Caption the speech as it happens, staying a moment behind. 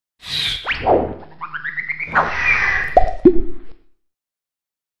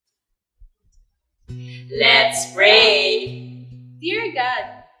Dear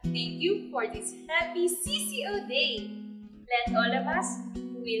God, thank you for this happy CCO day. Let all of us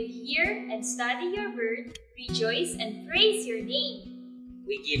who will hear and study your word rejoice and praise your name.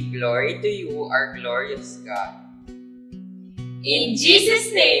 We give glory to you, our glorious God. In Jesus'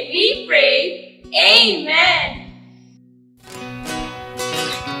 name we pray, Amen!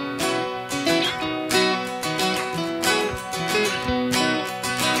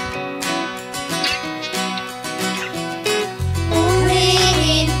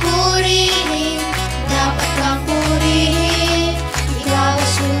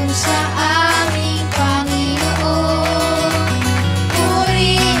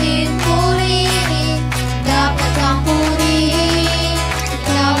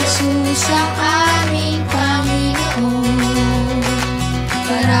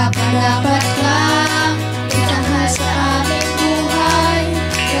 Dapat kang itahas sa aming buhay,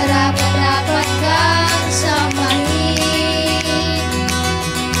 dapat kang samahin,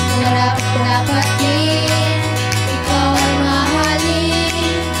 dapat din ikaw ay mahalin,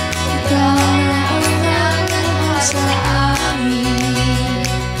 ikaw ang naunang sa amin.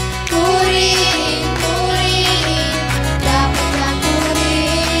 Purihin, dapat kang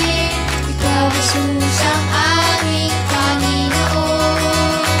purihin, ikaw ang susang aming Panginoon.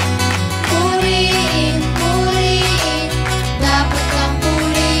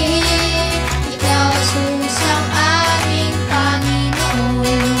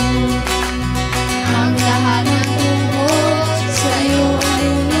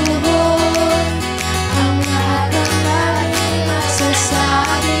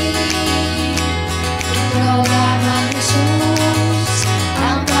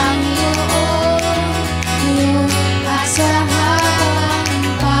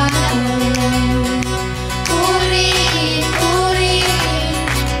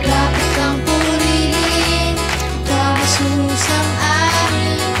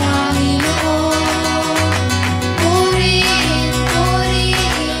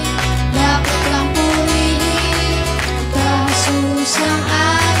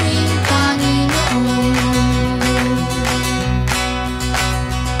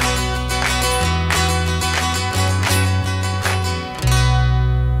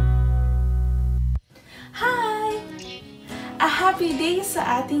 Happy day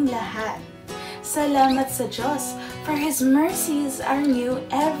sa ating lahat! Salamat sa Diyos for His mercies are new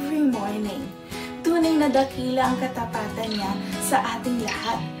every morning. Tunay na dakila ang katapatan niya sa ating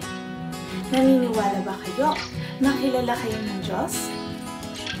lahat. Naniniwala ba kayo na kilala kayo ng Diyos?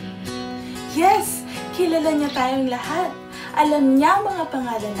 Yes! Kilala niya tayong lahat. Alam niya ang mga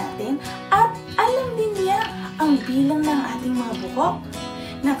pangalan natin at alam din niya ang bilang ng ating mga buhok.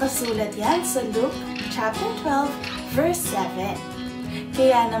 Nakasulat yan sa Luke chapter 12 verse 7.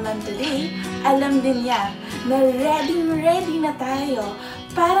 Kaya naman today, alam din niya na ready na tayo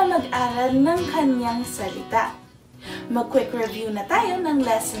para mag-aral ng Kanyang salita. Mag-quick review na tayo ng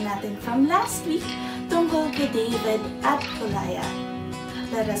lesson natin from last week tungkol kay David at Goliath.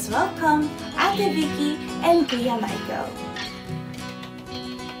 Let us welcome Ate Vicky and Kuya Michael.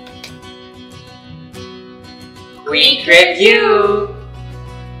 Quick review!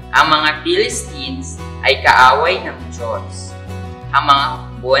 Ang mga Philistines ay kaaway ng Diyos. Ang mga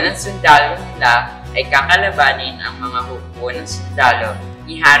hukbo ng sundalo nila ay kakalabanin ang mga hukbo ng sundalo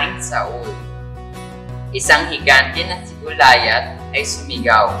ni Haring Saul. Isang higante na si Goliath ay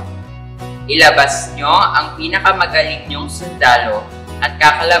sumigaw, "Ilabas niyo ang pinakamagaling niyong sundalo at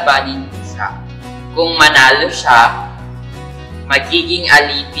kakalabanin niyo siya. Kung manalo siya, magiging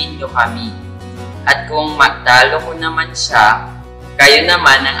alipin niyo kami. At kung matalo ko naman siya, kayo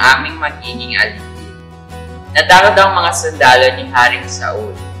naman ang aming magiging alipin." Natakot ang mga sundalo ni Haring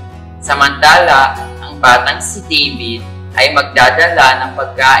Saul. Samantala, ang batang si David ay magdadala ng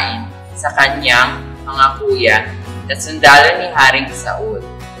pagkain sa kanyang mga kuya na sundalo ni Haring Saul.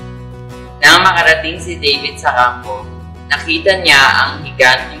 Nang makarating si David sa kampo, nakita niya ang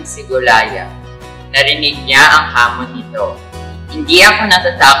higanteng si Goliath. Narinig niya ang hamon nito. "Hindi ako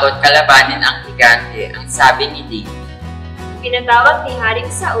natatakot kalabanin ang higante," ang sabi ni David. Pinatawag ni Haring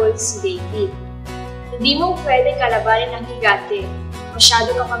Saul si David. "Hindi mo pwede kalabanin ang higante. Masyado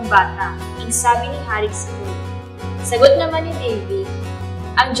ka pang bata," ang sabi ni Haring Saul. Sagot naman ni David,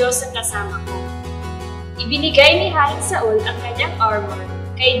 "Ang Diyos ang kasama ko." Ibinigay ni Haring Saul ang kanyang armor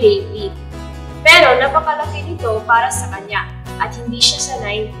kay David. Pero napakalaki nito para sa kanya at hindi siya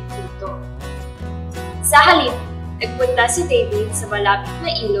sanay dito. Sa halip, nagpunta si David sa malapit na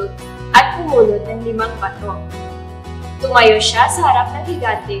ilog at pumulot ng 5 bato. Tumayo siya sa harap ng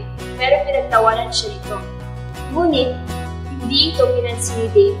higante pero pinagtawanan siya nito. Ngunit, hindi ito pinansin ni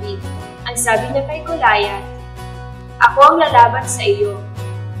David. Ang sabi niya kay Goliath, Ako ang lalaban sa iyo,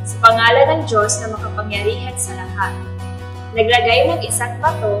 sa pangalan ng Diyos na makapangyarihan sa lahat. Naglagay ng isang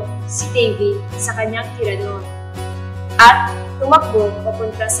bato si David sa kanyang tirador at tumakbo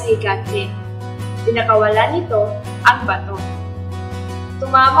papunta sa higante. Pinakawalan nito ang bato.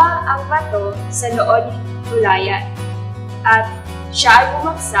 Tumama ang bato sa noo ni Goliath at siya ay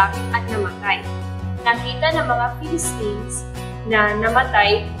bumagsak at namatay. Nakita ng mga Philistines na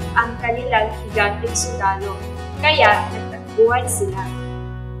namatay ang kanilang higanteng sundalo, kaya nagtakbuhan sila.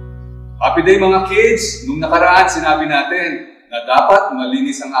 Happy day mga kids! Nung nakaraan sinabi natin na dapat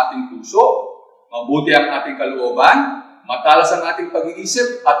malinis ang ating puso, mabuti ang ating kalooban, matalas ang ating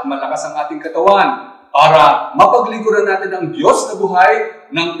pag-iisip at malakas ang ating katawan para mapaglingkuran natin ang Diyos na buhay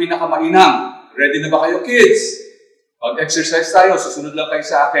ng pinakamainam. Ready na ba kayo kids? Mag-exercise tayo, susunod lang kayo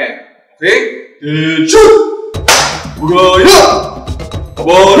sa akin. Okay? Attention! Bugaya!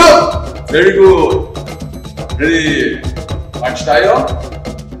 Abona! Very good! Ready? March tayo?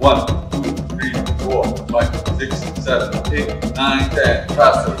 1, 2, 3, 4, 5, 6, 7, 8, 9, 10.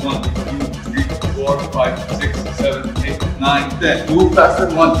 Faster. 1, 2, 3, 4, 5, 6, 7, 8, 9, 10. Do faster.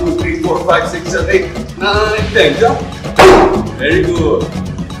 1, 2, 3, 4, 5, 6, 7, 8, 9, 10. Jump! Very good.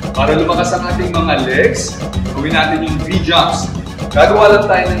 Para lumakas ang ating mga legs, gawin natin yung V-jumps. Gagawa lang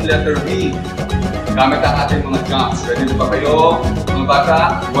tayo ng letter V. Gamit ang ating mga jumps. Ready na ba kayo? Mga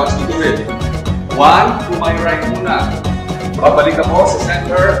bata, watch me do it. 1 to my right muna. Babalik ako sa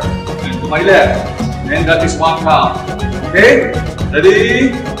center and to my left. And that is 1 count. Okay?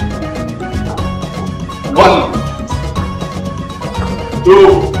 Ready? 1,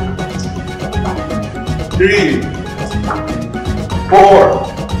 2, 3,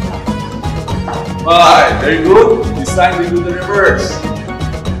 4, 5. Very good. This time we do the reverse.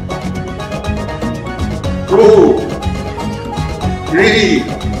 2, 3,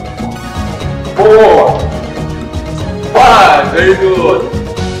 4, 5. Very good.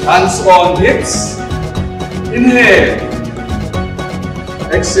 Hands on hips. Inhale.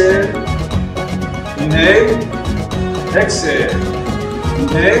 Exhale. Inhale. Exhale.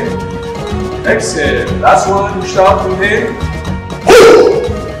 Inhale. Exhale. Last one. Shout. Inhale.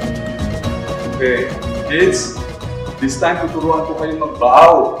 Okay. Kids, this time tuturuan ko kayo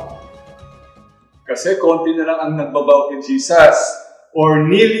magbaw. Kasi konti na lang ang nagbabaw kay Jesus. Or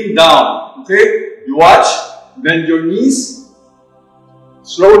kneeling down. Okay? You watch. Bend your knees.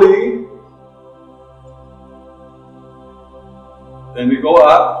 Slowly. Then we go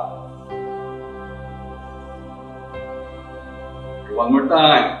up. Okay, one more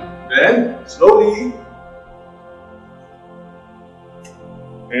time. Then, slowly.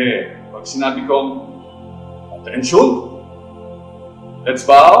 Okay. Pag sinabi kong attention, let's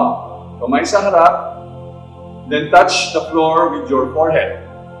bow. Kamay sa harap. Then touch the floor with your forehead.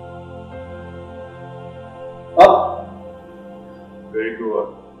 Up. Very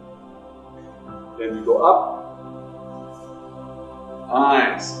good. Then we go up.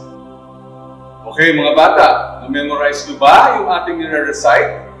 Nice. Okay, mga bata, na-memorize nyo ba yung ating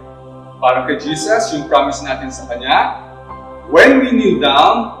nire-recite? Para kay Jesus, yung promise natin sa Kanya. When we kneel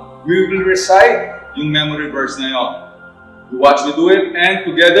down, we will recite yung memory verse na yun. You watch me do it, and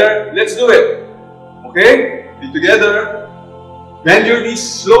together, let's do it. Okay? Be together. Bend your knees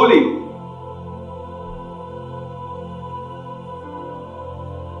slowly.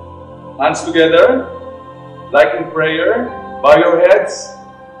 Hands together, like in prayer. Bow your heads.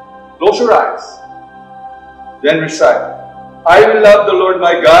 Close your eyes. Then recite. I will love the Lord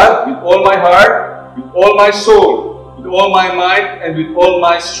my God with all my heart, with all my soul, with all my might, and with all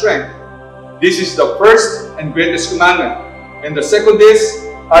my strength. This is the first and greatest commandment. And the second is,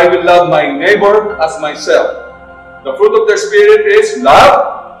 I will love my neighbor as myself. The fruit of the Spirit is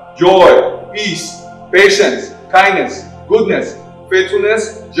love, joy, peace, patience, kindness, goodness,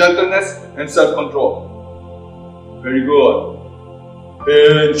 faithfulness, gentleness, and self-control. Very good.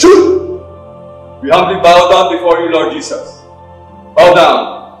 And shoot! We humbly bow down before you, Lord Jesus. Bow down.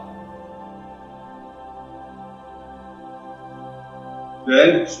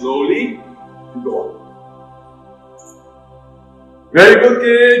 Then, slowly, go. Very good,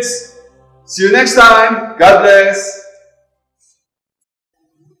 kids. See you next time. God bless.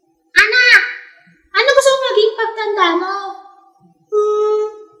 Anak! Ano gusto mong maging pagtanda mo?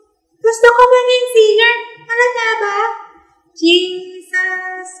 Gusto ko maging singer. Halata ba?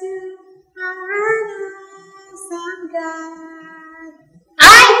 Jesus, you are an awesome God.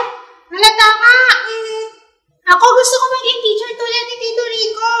 Ay! Halata ka! Ako gusto ko maging teacher tulad ni Tito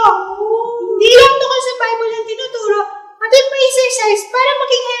Rico. Hindi lang tungkol sa Bible ang tinuturo, pati pa-exercise para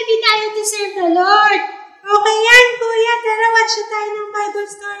maging healthy tayo to serve the Lord. Okay yan, Kuya. Tara, watch tayo ng Bible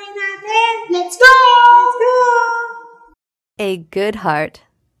story natin. Let's go! Let's go! A good heart.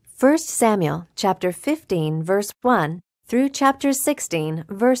 1 Samuel chapter 15 verse 1 through chapter 16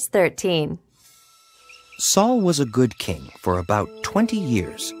 verse 13. Saul was a good king for about 20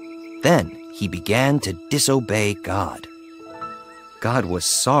 years. Then he began to disobey God. God was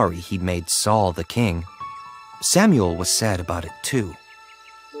sorry he made Saul the king. Samuel was sad about it too.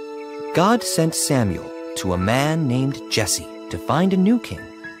 God sent Samuel to a man named Jesse to find a new king.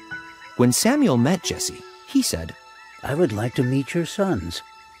 When Samuel met Jesse, he said, "I would like to meet your sons."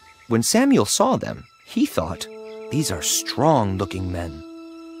 When Samuel saw them, he thought, "These are strong-looking men."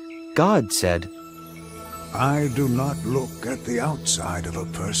 God said, I do not look at the outside of a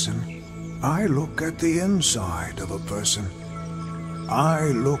person. I look at the inside of a person.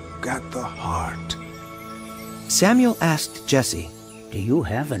 I look at the heart. Samuel asked Jesse, "Do you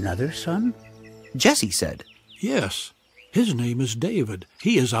have another son?" Jesse said, "Yes, his name is David.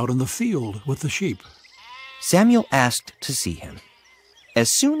 He is out in the field with the sheep." Samuel asked to see him. As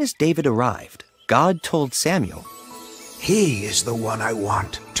soon as David arrived, God told Samuel, He is the one I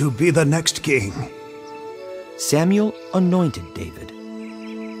want to be the next king. Samuel anointed David.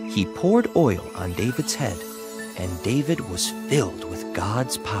 He poured oil on David's head, and David was filled with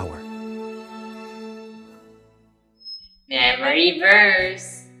God's power. Memory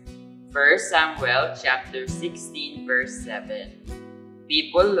verse. 1 Samuel chapter 16 verse 7.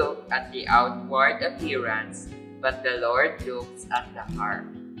 People look at the outward appearance, but the Lord looks at the heart.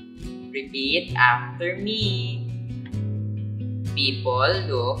 Repeat after me. People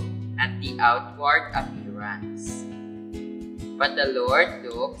look at the outward appearance, but the Lord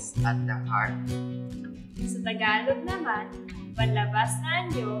looks at the heart. Sa Tagalog naman, panlabas na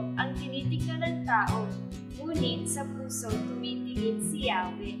anyo ang tinitingnan ng tao, ngunit sa puso tumitingin si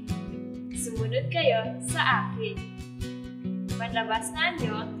Yahweh. Sumunod kayo sa akin. Panlabas na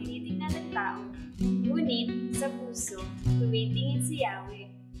anyo ang tinitingnan ng tao, ngunit sa puso tumitingin si Yahweh.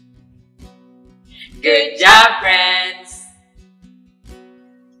 Good job, friends!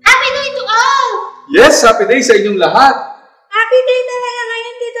 Happy day to all! Yes, happy day sa inyong lahat. Happy day talaga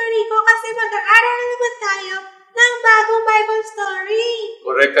ngayon, Tito Rico, kasi mag-aaral na naman tayo ng bagong Bible story.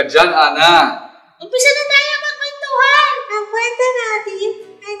 Correct ka dyan, Ana. Umpisa na tayo magkwentuhan! Ang kwento natin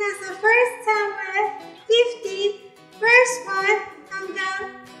ay nasa 1 Samuel 15 verse 1 hanggang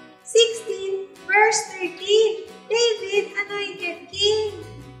 16 verse 13. David, anointed king.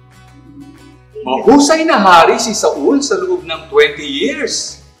 Mahusay na hari si Saul sa loob ng 20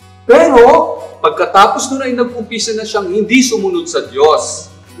 years. Pero, pagkatapos nun ay nag-umpisa na siyang hindi sumunod sa Diyos.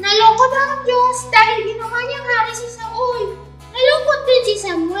 Nalungkot ang Diyos dahil ginawa niyang hari si Saul. Nalungkot din si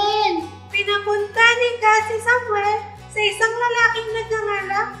Samuel. Pinapunta ni God si Samuel sa isang lalaking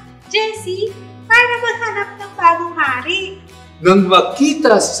nagngangalang Jesse para maghanap ng bagong hari. Nang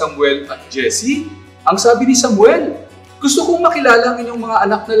makita si Samuel at Jesse, ang sabi ni Samuel, "Gusto kong makilala ang inyong mga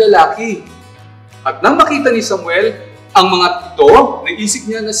anak na lalaki." At nang makita ni Samuel ang mga ito, naisip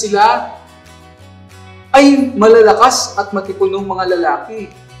niya na sila ay malalakas at matipunong mga lalaki.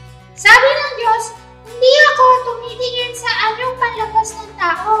 Sabi ng Diyos, hindi ako tumitingin sa anyong panlabas ng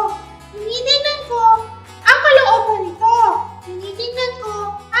tao. Tinitingnan ko ang kalooban nito. Tinitingnan ko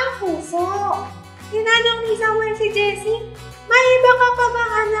ang puso. Tinanong ni Samuel si Jesse, may iba ka pa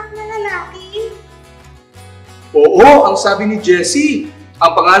bang anak na lalaki? Oo, ang sabi ni Jesse,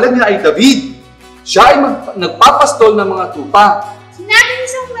 ang pangalan niya ay David. Siya ay nagpapastol ng mga tupa. Sinabi ni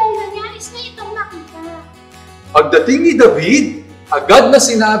Samuel na nais na itong makita. Pagdating ni David, agad na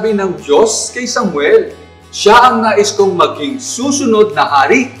sinabi ng Diyos kay Samuel, siya ang nais kong maging susunod na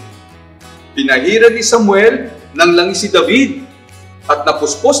hari. Pinahiran ni Samuel ng langis si David at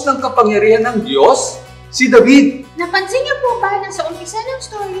napuspos ng kapangyarihan ng Diyos si David. Napansin niyo po ba na sa umpisa ng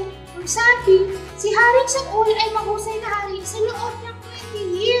story, ang sabi, si Haring Saul ay mahusay na hari sa loob ng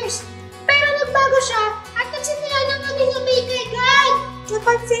 20 years. Pero nagbago siya at nagsimula na maging obey kay God.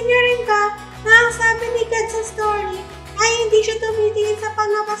 Napansin niyo rin ka na ang sabi ni God sa story ay hindi siya tumitingin sa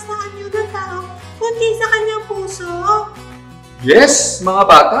panlabas na anyo ng tao, kundi sa kanyang puso. Yes, mga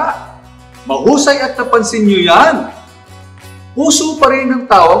bata, mahusay at napansin niyo yan. Puso pa rin ng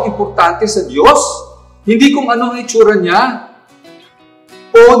tao ang importante sa Diyos. Hindi kung ano ang itsura niya,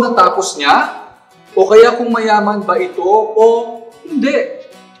 o natapos niya, o kaya kung mayaman ba ito o hindi.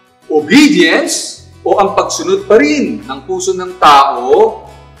 Obedience o ang pagsunod pa rin ng puso ng tao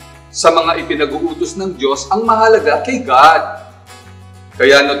sa mga ipinag-uutos ng Diyos ang mahalaga kay God.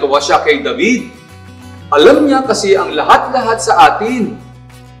 Kaya natuwa siya kay David. Alam niya kasi ang lahat-lahat sa atin.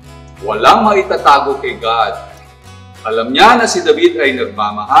 Walang maitatago kay God. Alam niya na si David ay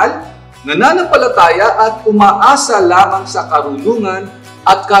nagmamahal, nananampalataya at umaasa lamang sa karunungan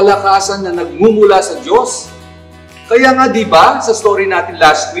at kalakasan na nagmumula sa Diyos. Kaya nga di ba sa story natin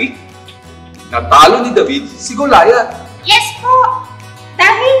last week, natalo ni David si Goliath. Yes po!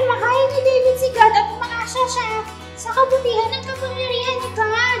 Dahil makaya ni David si God at umaasa siya sa kabutihan ng kapangyarihan ni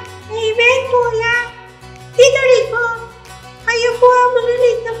God. Amen, Kuya! Tito Rico, kayo po ang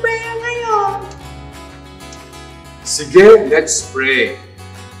mag-lead ng prayer ngayon. Sige, let's pray.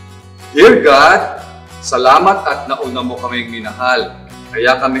 Dear God, salamat at nauna mo kaming minahal,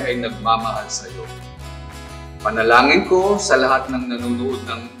 kaya kami ay nagmamahal sa iyo. Panalangin ko sa lahat ng nanonood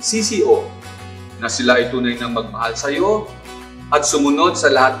ng CCO na sila ay tunay ng magmahal sa iyo at sumunod sa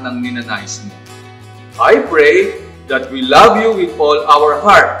lahat ng ninanais mo. I pray that we love you with all our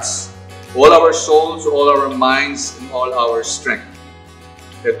hearts, all our souls, all our minds, and all our strength.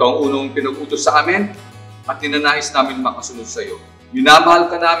 Ito ang unong pinag-utos sa amin at ninanais namin makasunod sa iyo. Minamahal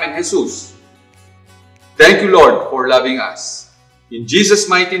ka namin, Jesus. Thank you, Lord, for loving us. In Jesus'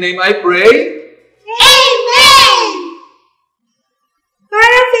 mighty name I pray. Amen!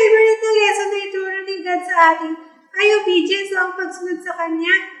 Parang favorite na lesson na ituro ni God sa atin ay obedience ang pagsunod sa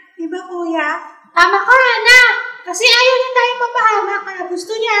Kanya. Diba, Kuya? Tama ka, Ana! Kasi ayaw niya tayong mapahamak kaya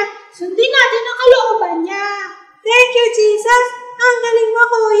gusto niya sundin natin ang kalooban niya. Thank you, Jesus! Ang galing mo,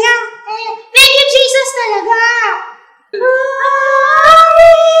 Kuya! Thank you, Jesus talaga!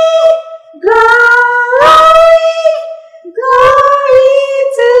 Glory! Glory! Glory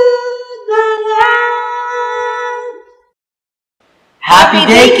to the Lamb! Happy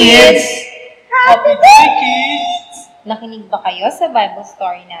day, kids! Happy day, kids! Nakinig ba kayo sa Bible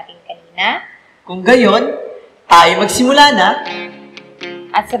story natin kanina? Kung gayon, tayo magsimula na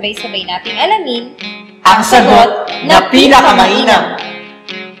At sabay-sabay nating alamin ang sagot na pinakamainam.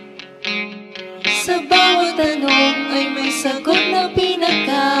 Sa bawat tanong ay may sagot na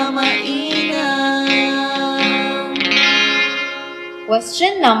pinakamainam.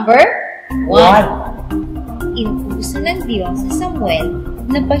 Question number 1. Inutusan ng Diyos si Samuel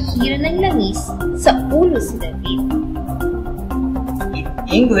na bahira ng langis sa ulo si David. In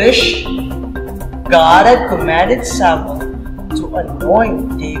English, God had commanded Samuel to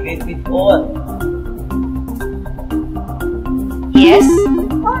anoint David with oil. Yes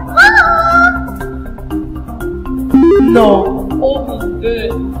or no? Oh,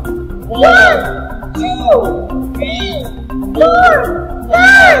 good. 1, 2, 3, 4,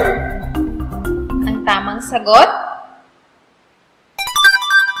 5. Ang tamang sagot?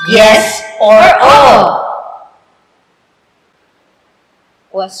 Yes or all.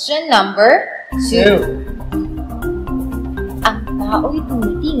 Question number 2. Ang tao'y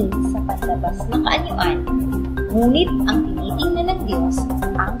tumitingin sa panlabas na kaanyuan, ngunit ang tinitingnan ng Diyos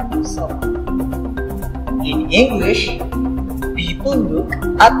ang puso. In English, people look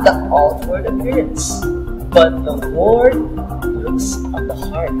at the outward appearance, but the Lord looks at the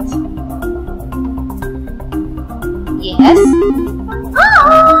heart. Yes?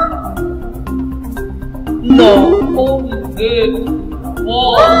 No, only good. 1,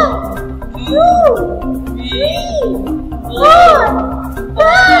 2, 3, 4,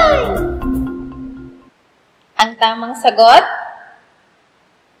 5. Ang tamang sagot?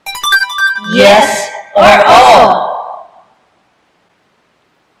 Yes or all.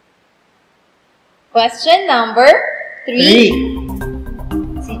 Question number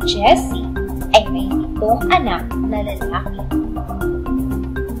 3. Si Jessie ay may 7 anak na lalaki.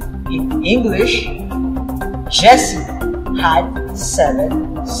 In English, Jesse had 7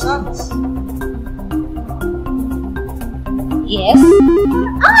 sons. Yes?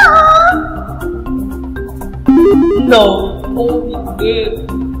 No, only good.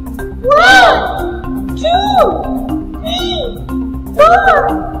 1, 2, 3,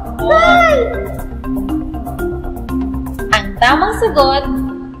 4, 5. Ang tamang sagot?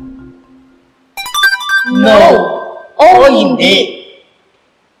 No o hindi.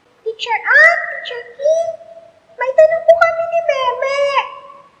 Teacher Ann, Teacher Kim, may tanong po kami ni Meme.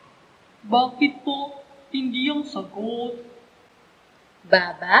 Bakit po hindi ang sagot?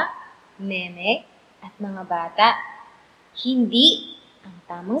 Baba, Meme, at mga bata, hindi ang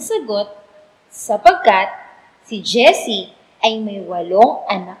tamang sagot sapagkat si Jessie ay may 8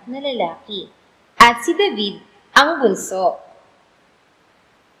 anak na lalaki at si David ang bunso.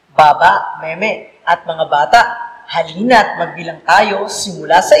 Baba, Meme, at mga bata, halina't magbilang tayo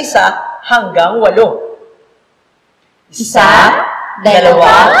simula sa 1 hanggang 8. 1, 2, 3, 4, 5, 6,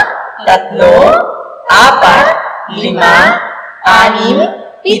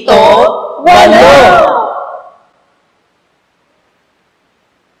 7, 8.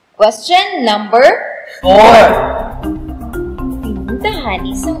 Question number 4. Pinuntahan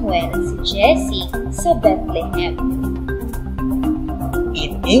ni Samuel si Jessie sa Bethlehem.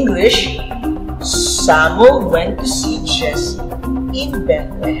 In English, Samuel went to see Jesse in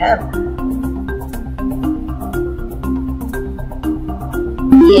Bethlehem.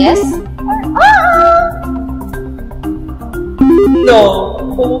 Yes or No,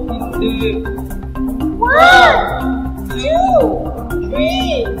 hindi. 1, 2,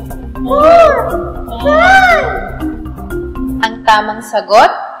 3, 4, 5. Ang tamang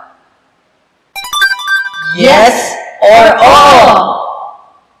sagot? Yes or oo?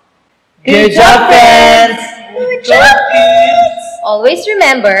 Good job, friends! Good job, kids! Always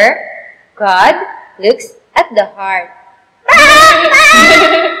remember, God looks at the heart.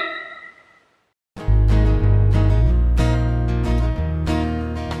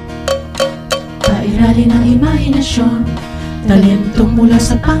 Pairali ng imahinasyon, talento mula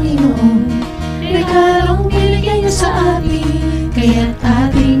sa Panginoon. Regalong binigay niya sa atin, kaya't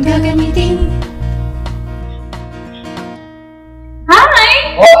ating gagamitin. Hi!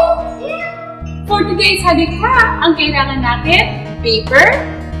 For today's halika, ang kailangan natin, paper,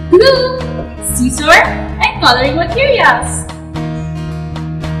 glue, scissor, and coloring materials.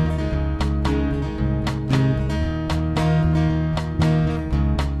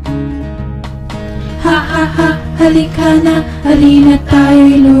 Ha ha ha, halika na, halina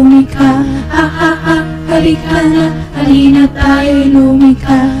tayo'y lumikha. Ha ha ha, halika na, halina tayo'y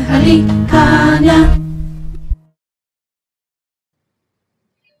lumikha. Halika na.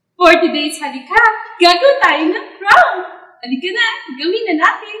 For today's halika, gagawa tayo ng crown. Halika na, gawin na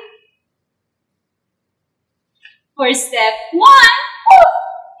natin. For step 1,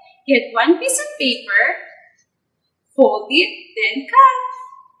 get one piece of paper, fold it, then cut.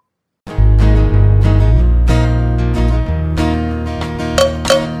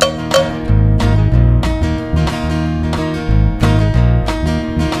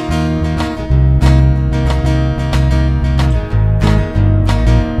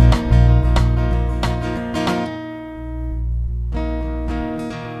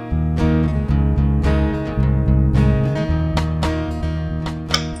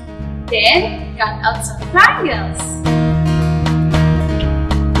 Then, cut out some triangles.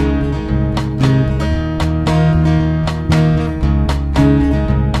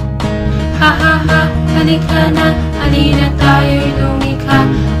 Ha ha ha, halika na, halina tayo'y lumikha.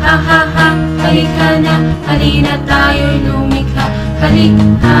 Ha ha ha, halika na, halina tayo'y lumikha.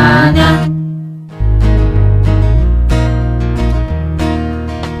 Halika na.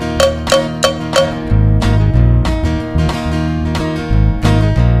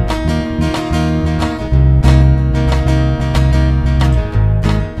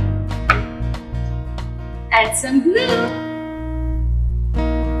 Add some glue.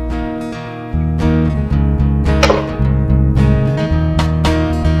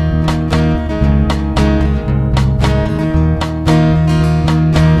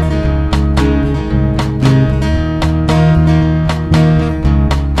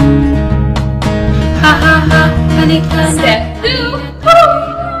 Ha ha ha, halika na. Step 2.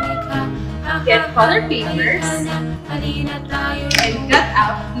 Get color papers and cut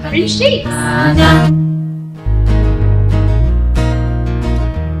out different shapes.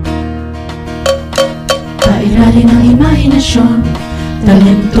 Pairali ng imahinasyon,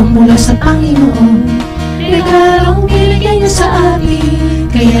 talento mula sa Panginoon. Regalong binigay niya sa atin,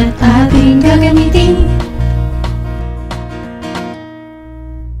 kaya't ating gagamitin.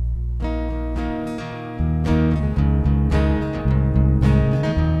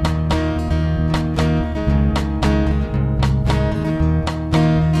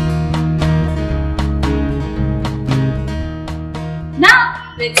 Now,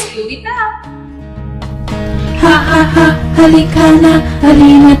 let's glue it up. Ha ha ha, halika na,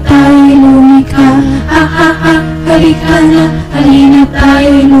 halina tayo'y lumikha. Ha ha ha, halika na, halina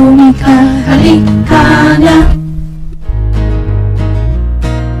tayo'y lumikha. Halika na.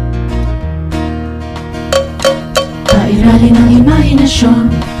 Pairali ng imahinasyon,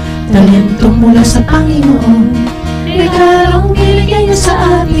 talento mula sa Panginoon. Regalong binigay niya sa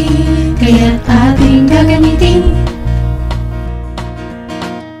atin, kaya't ating gagamitin.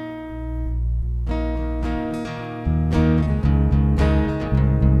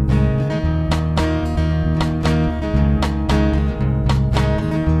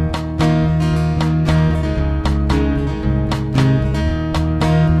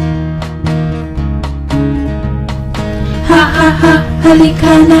 Ha ha ha,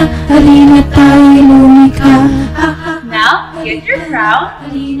 halika na, halina tayo'y lumikha. Ha ha. Now, get your crown,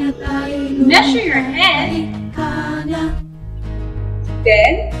 measure your head,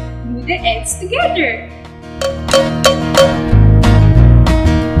 then glue the ends together.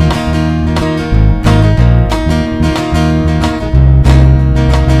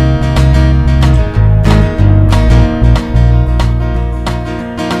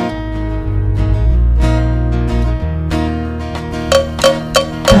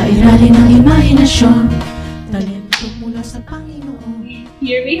 Aralin ang imahinasyon, talento mula sa Panginoon.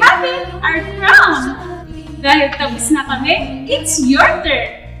 Here we have it, our crown! Dahil tapos na kami, it's your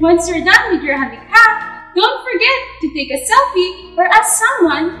turn! Once you're done with your halikha, don't forget to take a selfie or ask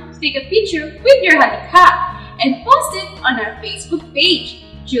someone to take a picture with your halikha and post it on our Facebook page,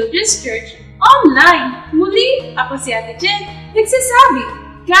 Children's Church Online. Muli, ako si Ate Jen, nagsasabi,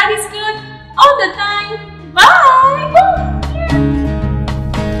 God is good all the time. Bye!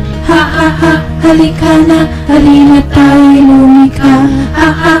 Ha ha ha, halika na, halina tayo'y lumika. Ha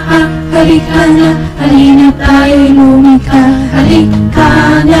ha ha, halika na, halina tayo'y lumika. Halika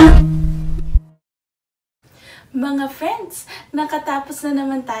na. Mga friends, nakatapos na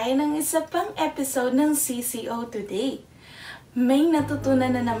naman tayo ng isa pang episode ng CCO today. May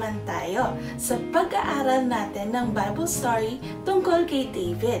natutunan na naman tayo sa pag-aaral natin ng Bible story tungkol kay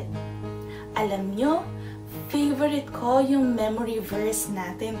David. Alam nyo, favorite ko yung memory verse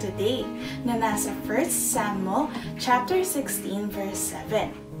natin today na nasa 1 Samuel chapter 16 verse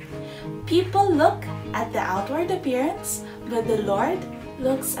 7. People look at the outward appearance, but the Lord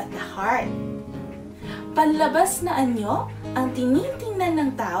looks at the heart. Panlabas na anyo ang tinitingnan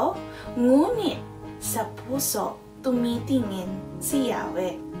ng tao, ngunit sa puso tumitingin si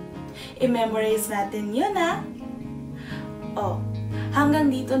Yahweh. I-memorize natin yun, ha?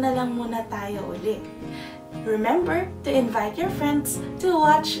 Hanggang dito na lang muna tayo ulit. Remember to invite your friends to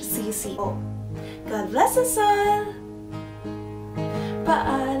watch CCO. God bless us all!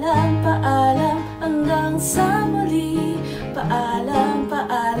 Paalam, paalam, hanggang sa muli. Paalam,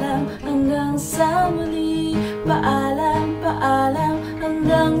 paalam, hanggang sa muli. Paalam, paalam,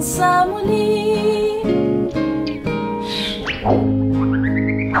 hanggang sa muli.